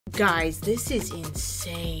Guys, this is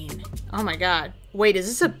insane. Oh my god. Wait, is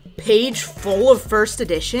this a page full of first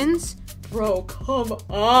editions? Bro, come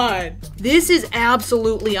on. This is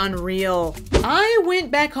absolutely unreal. I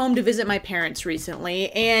went back home to visit my parents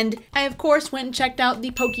recently, and I of course went and checked out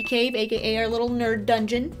the Poke Cave, aka our little nerd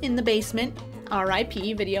dungeon in the basement.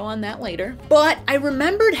 RIP, video on that later. But I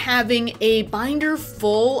remembered having a binder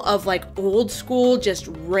full of like old school, just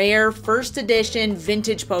rare first edition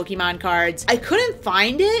vintage Pokemon cards. I couldn't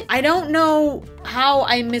find it. I don't know how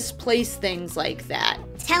I misplace things like that.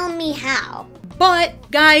 Tell me how. But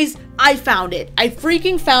guys, I found it. I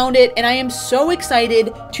freaking found it, and I am so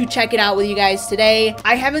excited to check it out with you guys today.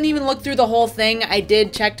 I haven't even looked through the whole thing. I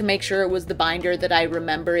did check to make sure it was the binder that I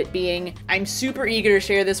remember it being. I'm super eager to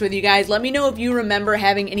share this with you guys. Let me know if you remember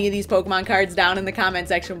having any of these Pokemon cards down in the comment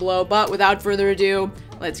section below, but without further ado,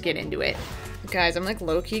 let's get into it. Guys, I'm like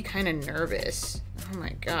low-key kind of nervous. Oh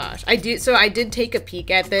my gosh. I did take a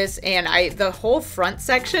peek at this, and the whole front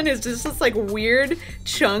section is just this like weird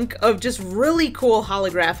chunk of just really cool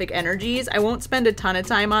holographic energies. I won't spend a ton of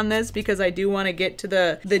time on this because I do want to get to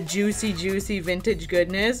the juicy vintage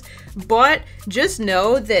goodness, but just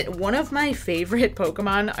know that one of my favorite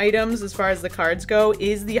Pokemon items as far as the cards go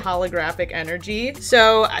is the holographic energy.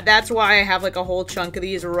 So that's why I have like a whole chunk of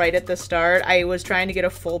these right at the start. I was trying to get a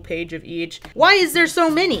full page of each. Why is there so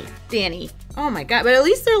many, Danny? Oh my god, but at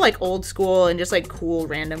least they're like old school and just like cool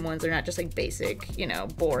random ones. They're not just like basic, you know,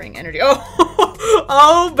 boring energy. Oh,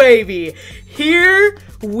 oh baby, here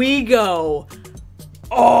we go.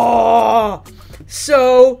 Oh,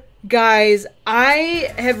 so guys,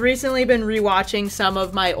 I have recently been rewatching some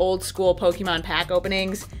of my old school Pokemon pack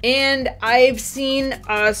openings, and I've seen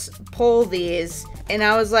us pull these, and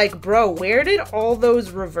I was like, bro, where did all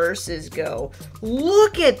those reverses go?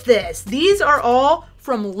 Look at this. These are all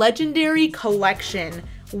from Legendary Collection.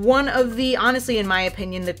 One of the, honestly, in my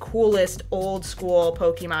opinion, the coolest old school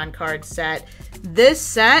Pokemon card set. This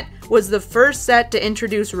set was the first set to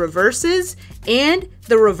introduce reverses, and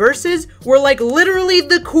the reverses were like literally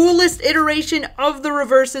the coolest iteration of the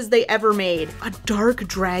reverses they ever made. A Dark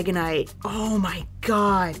Dragonite. Oh my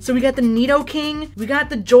god. So we got the Nidoking, we got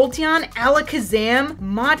the Jolteon, Alakazam,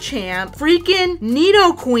 Machamp, freaking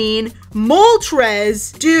Nidoqueen,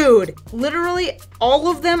 Moltres. Dude, literally all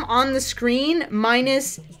of them on the screen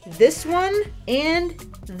minus this one and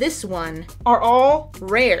this one are all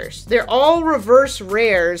rares. They're all reverse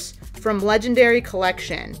rares from Legendary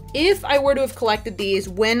Collection. If I were to have collected these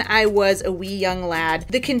when I was a wee young lad,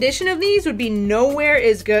 the condition of these would be nowhere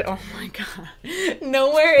as good. Oh my god.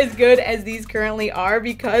 Nowhere as good as these currently are,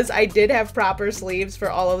 because I did have proper sleeves for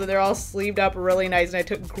all of them. They're all sleeved up really nice, and I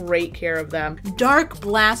took great care of them. Dark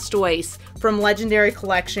Blastoise from Legendary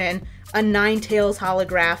Collection, a Ninetales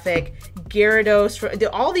holographic, Gyarados,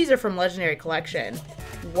 all these are from Legendary Collection.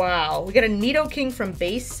 Wow, we got a Nidoking from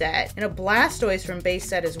base set and a Blastoise from base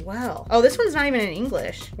set as well. Oh, this one's not even in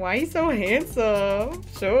English. Why are you so handsome?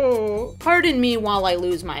 So. Pardon me while I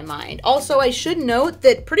lose my mind. Also, I should note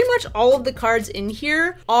that pretty much all of the cards in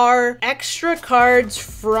here are extra cards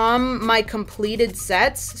from my completed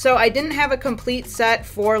sets. So I didn't have a complete set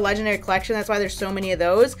for Legendary Collection. That's why there's so many of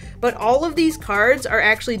those. But all of these cards are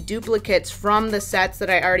actually duplicates from the sets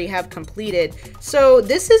that I already have completed. So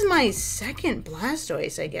this is my second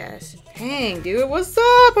Blastoise, I guess. Dang, dude, what's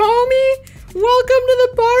up, homie? Welcome to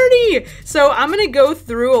the party. So I'm gonna go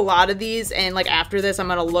through a lot of these, and like after this I'm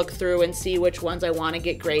gonna look through and see which ones I want to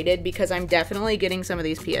get graded, because I'm definitely getting some of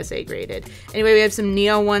these PSA graded. Anyway, we have some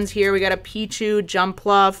Neo ones here. We got a Pichu,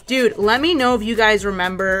 Jumpluff. Dude, let me know if you guys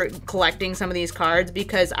remember collecting some of these cards,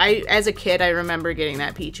 because as a kid I remember getting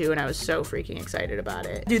that Pichu and I was so freaking excited about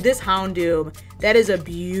it. Dude, this Houndoom, that is a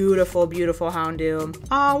beautiful Houndoom.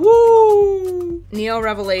 Ah, woo! Neo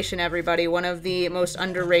Revelation, everybody, one of the most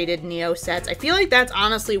underrated Neo sets. I feel like that's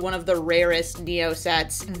honestly one of the rarest Neo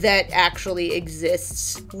sets that actually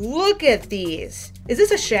exists. Look at these. Is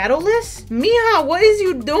this a shadowless? Mija, what is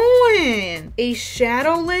you doing? A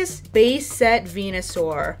shadowless base set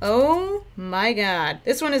Venusaur. Oh my god.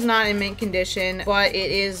 This one is not in mint condition, but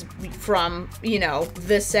it is from, you know,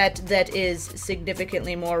 the set that is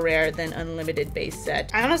significantly more rare than Unlimited base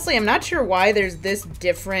set. Honestly, I'm not sure why there's this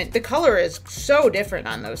different. The color is so different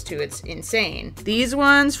on those two. It's insane. These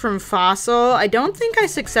ones from Fossil. I don't think I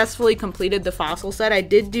successfully completed the Fossil set. I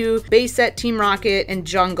did do base set Team Rocket and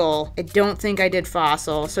Jungle. I don't think I did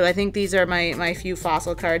Fossil. So I think these are my few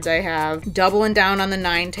Fossil cards I have. Doubling down on the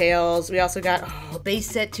Ninetales. We also got, base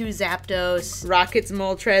set 2 Zapdos, Rocket's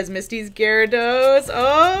Moltres, Misty's Gyarados.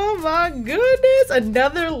 Oh my goodness.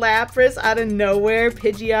 Another Lapras out of nowhere.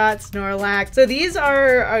 Pidgeot, Snorlax. So these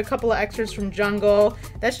are a couple of extras from Jungle.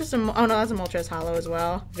 That's just a, oh no, that's a Moltres Hollow as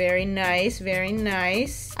well. Very nice, very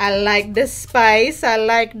nice. I like the spice, I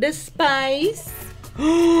like the spice.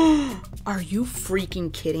 Are you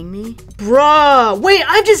freaking kidding me? Bruh, wait,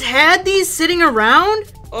 I've just had these sitting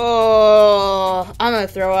around? Oh, I'm gonna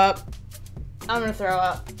throw up. I'm gonna throw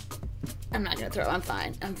up. I'm not gonna throw up, I'm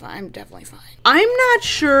fine. I'm fine, I'm definitely fine. I'm not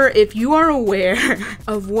sure if you are aware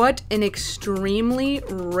of what an extremely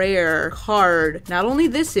rare card, not only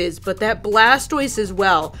this is, but that Blastoise as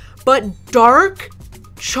well, but Dark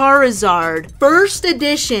Charizard, first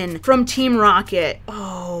edition from Team Rocket.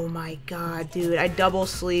 Oh my god, dude. I double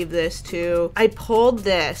sleeve this too. I pulled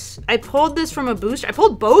this. I pulled this from a booster. I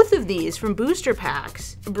pulled both of these from booster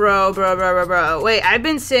packs. Bro. Wait, I've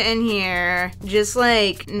been sitting here just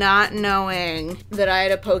like not knowing that I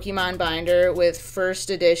had a Pokemon binder with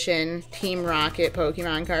first edition Team Rocket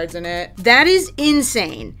Pokemon cards in it. That is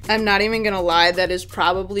insane. I'm not even gonna lie. That is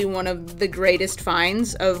probably one of the greatest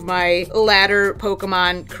finds of my latter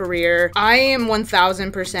Pokemon career. I am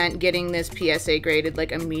 1000% getting this PSA graded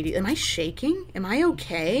like immediately. Am I shaking? Am I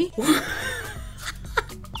okay? Oh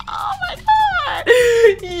my god!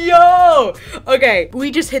 Yo! Okay,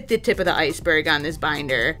 we just hit the tip of the iceberg on this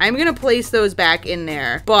binder. I'm gonna place those back in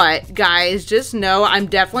there. But guys, just know I'm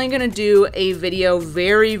definitely gonna do a video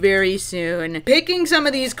very, very soon picking some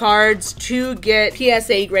of these cards to get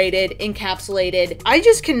PSA graded, encapsulated. I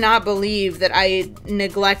just cannot believe that I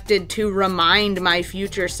neglected to remind my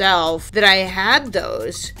future self that I had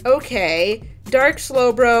those. Okay. Dark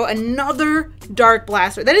Slowbro, another Dark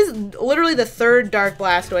Blastoise. That is literally the third Dark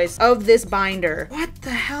Blastoise of this binder. What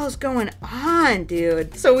the hell is going on,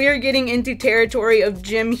 dude? So we are getting into territory of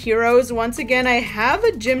Gym Heroes. Once again, I have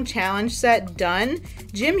a Gym Challenge set done.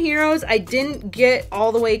 Gym Heroes, I didn't get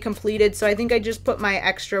all the way completed, so I think I just put my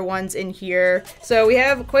extra ones in here. So we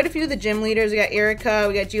have quite a few of the gym leaders. We got Erica,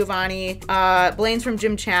 we got Giovanni, Blaine's from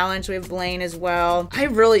Gym Challenge. We have Blaine as well. I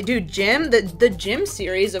really, dude, the Gym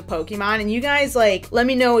series of Pokemon, and you guys, like, let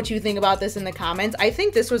me know what you think about this in the comments. I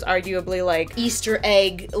think this was arguably like Easter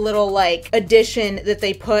egg little like addition that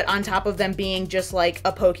they put on top of them being just like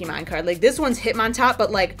a Pokemon card. Like this one's Hitmontop,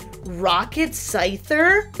 but like Rocket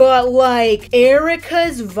Scyther, but like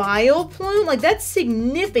Erica's Vileplume, like that's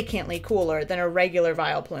significantly cooler than a regular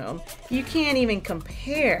Vileplume. You can't even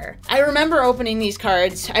compare. I remember opening these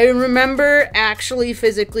cards. I remember actually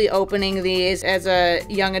physically opening these as a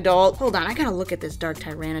young adult. Hold on, I gotta look at this Dark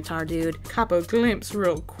Tyranitar, dude. Cop a glimpse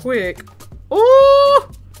real quick.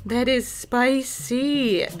 Oh! That is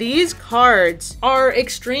spicy. These cards are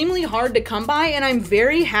extremely hard to come by, and I'm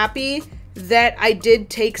very happy that I did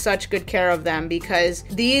take such good care of them, because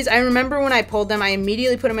these, I remember when I pulled them, I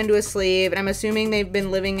immediately put them into a sleeve, and I'm assuming they've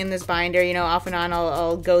been living in this binder, you know, off and on.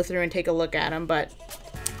 I'll go through and take a look at them, but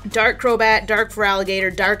Dark Crobat, Dark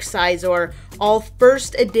Feraligatr, Dark Scizor, all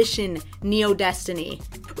first edition Neo Destiny.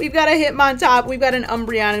 We've got a Hitmontop, we've got an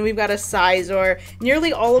Umbreon, and we've got a Scizor.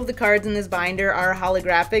 Nearly all of the cards in this binder are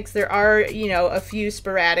holographics. There are, you know, a few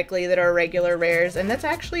sporadically that are regular rares, and that's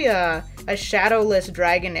actually a Shadowless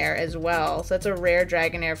Dragonair as well. So that's a rare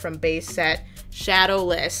Dragonair from base set.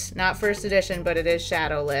 Shadowless, not first edition, but it is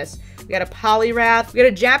Shadowless. We got a Poliwrath. We got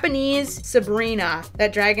a Japanese Sabrina.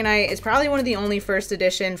 That Dragonite is probably one of the only first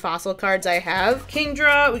edition fossil cards I have.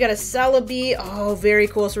 Kingdra. We got a Celebi. Oh, very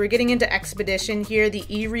cool. So we're getting into Expedition here. The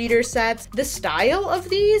e-reader sets. The style of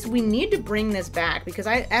these, we need to bring this back because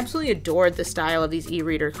I absolutely adored the style of these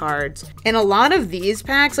e-reader cards. And a lot of these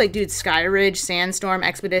packs, like dude, Skyridge, Sandstorm,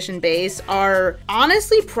 Expedition base, are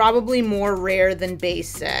honestly probably more rare than base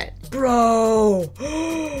set. Bro.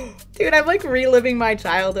 Dude, I'm like reliving my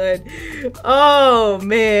childhood. Oh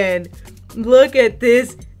man, look at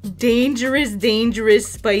this dangerous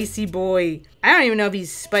spicy boy. I don't even know if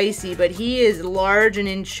he's spicy, but he is large and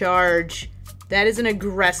in charge. That is an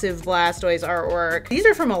aggressive Blastoise artwork. These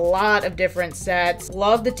are from a lot of different sets.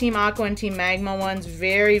 Love the Team Aqua and Team Magma ones.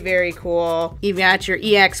 Very, very cool. You've got your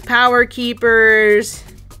EX Power Keepers.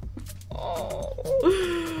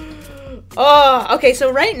 Oh, okay, so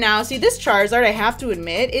right now, see this Charizard, I have to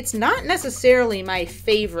admit, it's not necessarily my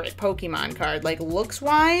favorite Pokemon card, like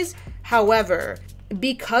looks-wise. However,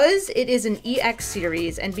 because it is an EX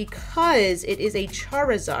series and because it is a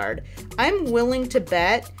Charizard, I'm willing to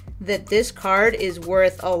bet that this card is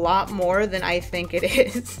worth a lot more than I think it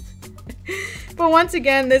is. But once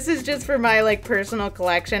again, this is just for my like personal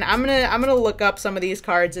collection. I'm gonna look up some of these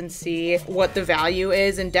cards and see what the value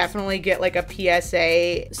is, and definitely get like a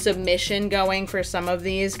PSA submission going for some of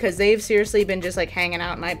these, because they've seriously been just like hanging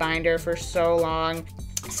out in my binder for so long.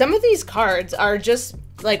 Some of these cards are just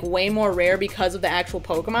like way more rare because of the actual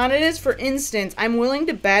Pokemon it is. For instance, I'm willing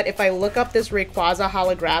to bet if I look up this Rayquaza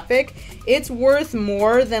holographic, it's worth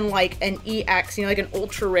more than like an EX, you know, like an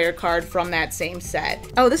ultra rare card from that same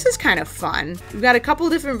set. Oh, this is kind of fun. We've got a couple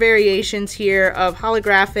different variations here of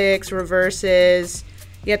holographics, reverses.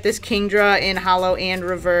 You got this Kingdra in holo and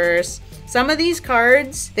reverse. Some of these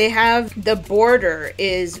cards, they have, the border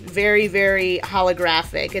is very, very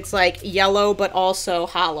holographic. It's like yellow, but also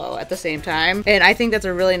holo at the same time. And I think that's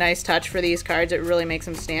a really nice touch for these cards. It really makes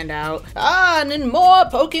them stand out. Ah, and in more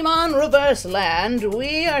Pokemon Reverse Land,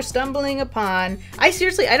 we are stumbling upon... I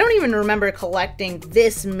don't even remember collecting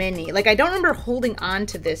this many. Like, I don't remember holding on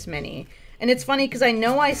to this many. And it's funny because I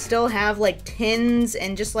know I still have like tins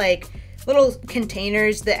and just like little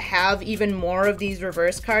containers that have even more of these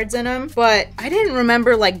reverse cards in them, but I didn't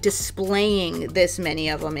remember like displaying this many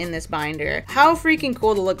of them in this binder. How freaking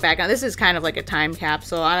cool to look back on. This is kind of like a time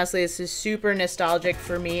capsule. Honestly, this is super nostalgic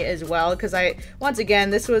for me as well, because once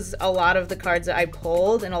again, this was a lot of the cards that I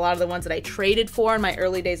pulled and a lot of the ones that I traded for in my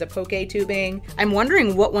early days of PokeTubing. I'm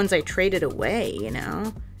wondering what ones I traded away, you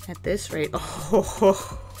know, at this rate.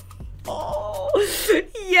 Oh,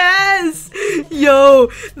 yes! Yo,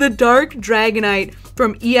 the Dark Dragonite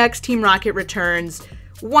from EX Team Rocket returns.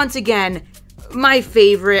 Once again, my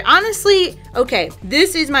favorite. Honestly, okay,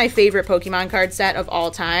 this is my favorite Pokemon card set of all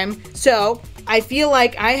time. So, I feel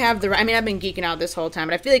like I have the... I mean, I've been geeking out this whole time,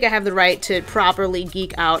 but I feel like I have the right to properly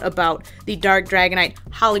geek out about the Dark Dragonite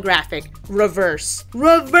holographic reverse.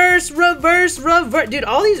 Reverse, reverse, reverse. Dude,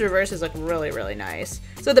 all these reverses look really, really nice.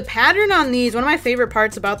 So the pattern on these, one of my favorite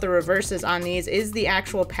parts about the reverses on these is the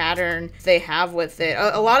actual pattern they have with it.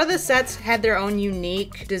 A lot of the sets had their own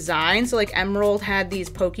unique design. So like Emerald had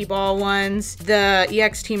these Pokeball ones. The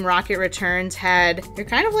EX Team Rocket returns they're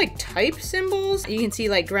kind of like type symbols. You can see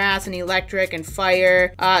like grass and electric and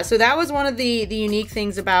fire. So that was one of the unique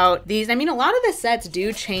things about these. I mean, a lot of the sets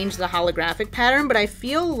do change the holographic pattern, but I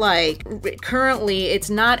feel like currently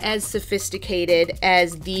it's not as sophisticated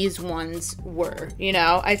as these ones were, you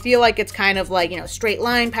know? I feel like it's kind of like, you know, straight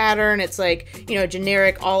line pattern. It's like, you know,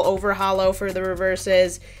 generic all over holo for the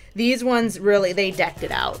reverses. These ones really, they decked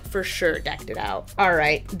it out. For sure decked it out. All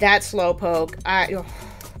right, that Slowpoke.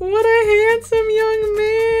 What a handsome young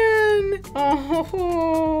man.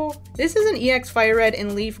 Oh, this is an EX Fire Red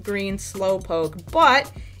and Leaf Green Slowpoke,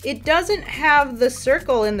 but it doesn't have the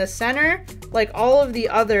circle in the center like all of the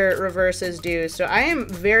other reverses do. So I am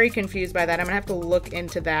very confused by that. I'm gonna have to look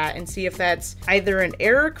into that and see if that's either an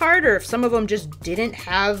error card or if some of them just didn't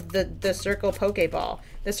have the circle Pokeball.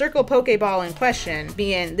 The circle Pokeball in question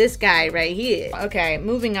being this guy right here. Okay,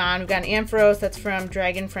 moving on. We've got an Ampharos that's from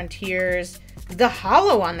Dragon Frontiers. The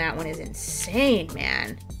holo on that one is insane,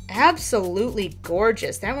 man. Absolutely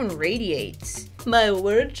gorgeous. That one radiates. My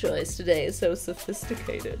word choice today is so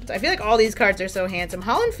sophisticated. I feel like all these cards are so handsome.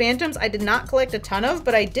 Holland Phantoms I did not collect a ton of,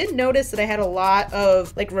 but I did notice that I had a lot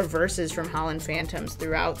of like reverses from Holland Phantoms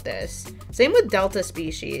throughout this. Same with Delta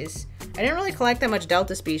Species. I didn't really collect that much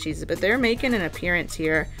Delta Species, but they're making an appearance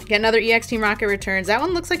here. Get another EX Team Rocket returns. That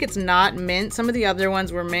one looks like it's not mint. Some of the other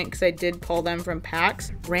ones were mint because I did pull them from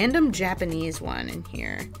packs. Random Japanese one in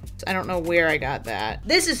here. I don't know where I got that.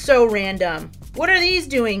 This is so random. What are these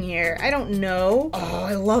doing here? I don't know. Oh,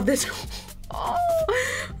 I love this. Oh,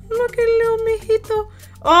 look at little mijito.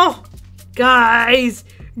 Oh, guys,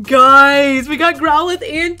 we got Growlithe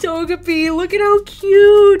and Togepi. Look at how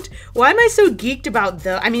cute. Why am I so geeked about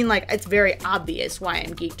I mean, like, it's very obvious why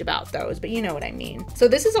I'm geeked about those, but you know what I mean. So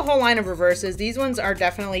this is a whole line of reverses. These ones are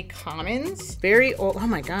definitely commons. Very old. Oh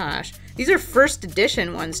my gosh. These are first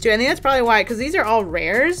edition ones too. I think that's probably why, because these are all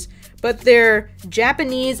rares, but they're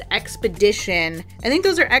Japanese Expedition. I think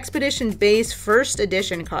those are Expedition base first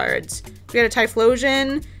edition cards. We got a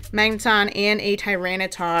Typhlosion, Magneton, and a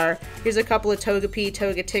Tyranitar. Here's a couple of Togepi,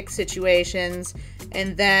 Togetic situations.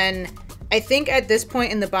 And then I think at this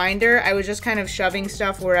point in the binder, I was just kind of shoving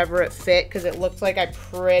stuff wherever it fit because it looked like I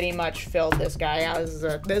pretty much filled this guy out.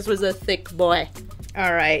 This was a thick boy.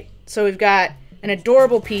 All right, so we've got an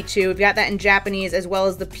adorable Pichu. We've got that in Japanese, as well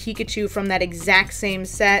as the Pikachu from that exact same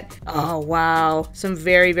set. Oh, wow. Some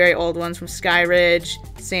very, very old ones from Skyridge,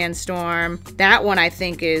 Sandstorm. That one I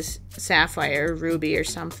think is Sapphire, Ruby, or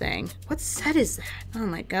something. What set is that? Oh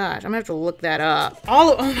my gosh, I'm gonna have to look that up.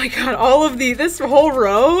 Oh my god, all of these, this whole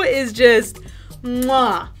row is just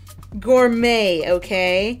mwah. Gourmet,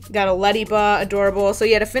 okay? Got a Leddyba, adorable. So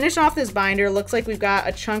yeah, to finish off this binder, looks like we've got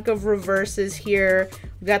a chunk of reverses here.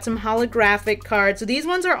 We've got some holographic cards. So these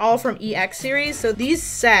ones are all from EX series. So these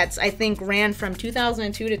sets, I think, ran from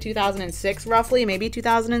 2002 to 2006, roughly, maybe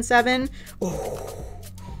 2007. Oh,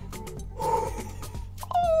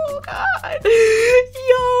 God. God.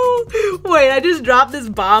 Yo. Wait, I just dropped this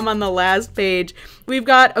bomb on the last page. We've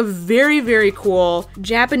got a very, very cool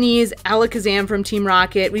Japanese Alakazam from Team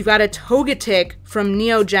Rocket. We've got a Togetic from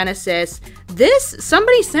Neo Genesis. This,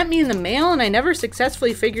 somebody sent me in the mail and I never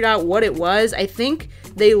successfully figured out what it was. I think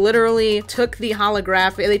they literally took the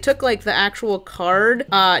holographic, they took like the actual card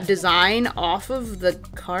design off of the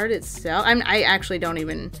card itself. I actually don't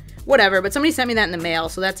even, whatever, but somebody sent me that in the mail,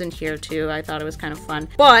 so that's in here too. I thought it was kind of fun.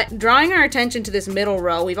 But drawing our attention to this middle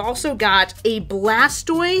row, we've also got a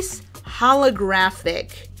Blastoise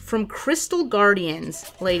holographic from Crystal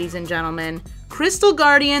Guardians, ladies and gentlemen. Crystal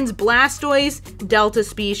Guardians, Blastoise, Delta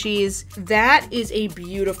species. That is a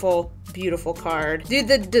beautiful, beautiful card. Dude,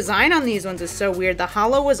 the design on these ones is so weird. The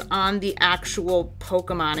holo was on the actual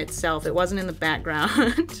Pokemon itself. It wasn't in the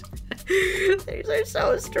background. These are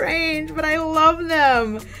so strange, but I love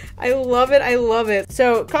them. I love it. I love it.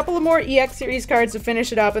 So a couple of more EX series cards to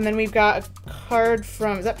finish it up. And then we've got a card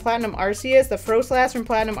from, is that Platinum Arceus? The Froslass from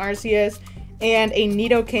Platinum Arceus and a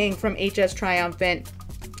Nidoking from HS Triumphant.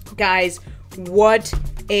 Guys, what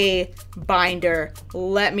a binder.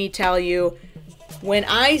 Let me tell you. When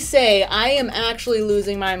I say I am actually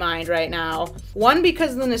losing my mind right now, one,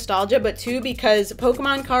 because of the nostalgia, but two, because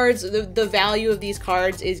Pokemon cards, the value of these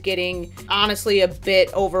cards is getting, honestly, a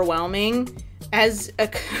bit overwhelming. As a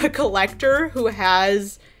collector who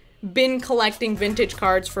has been collecting vintage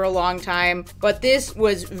cards for a long time, but this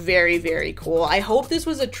was very, very cool. I hope this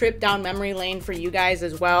was a trip down memory lane for you guys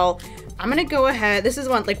as well. I'm gonna go ahead, this is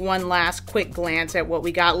one last quick glance at what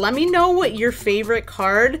we got. Let me know what your favorite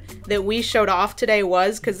card that we showed off today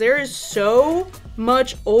was, because there is so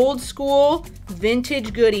much old school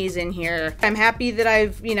vintage goodies in here. I'm happy that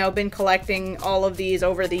I've, you know, been collecting all of these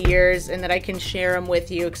over the years and that I can share them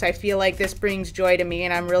with you, because I feel like this brings joy to me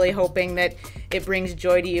and I'm really hoping that it brings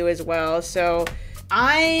joy to you as well. So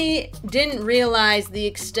I didn't realize the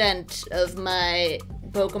extent of my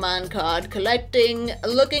Pokemon card collecting.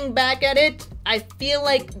 Looking back at it, I feel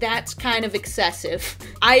like that's kind of excessive.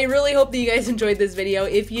 I really hope that you guys enjoyed this video.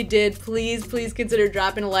 If you did, please consider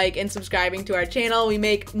dropping a like and subscribing to our channel. We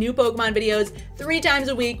make new Pokemon videos 3 times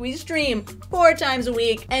a week. We stream 4 times a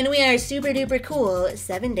week. And we are super duper cool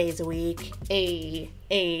 7 days a week.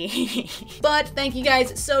 But thank you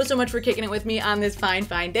guys so much for kicking it with me on this fine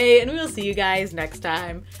day. And we will see you guys next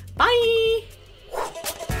time. Bye!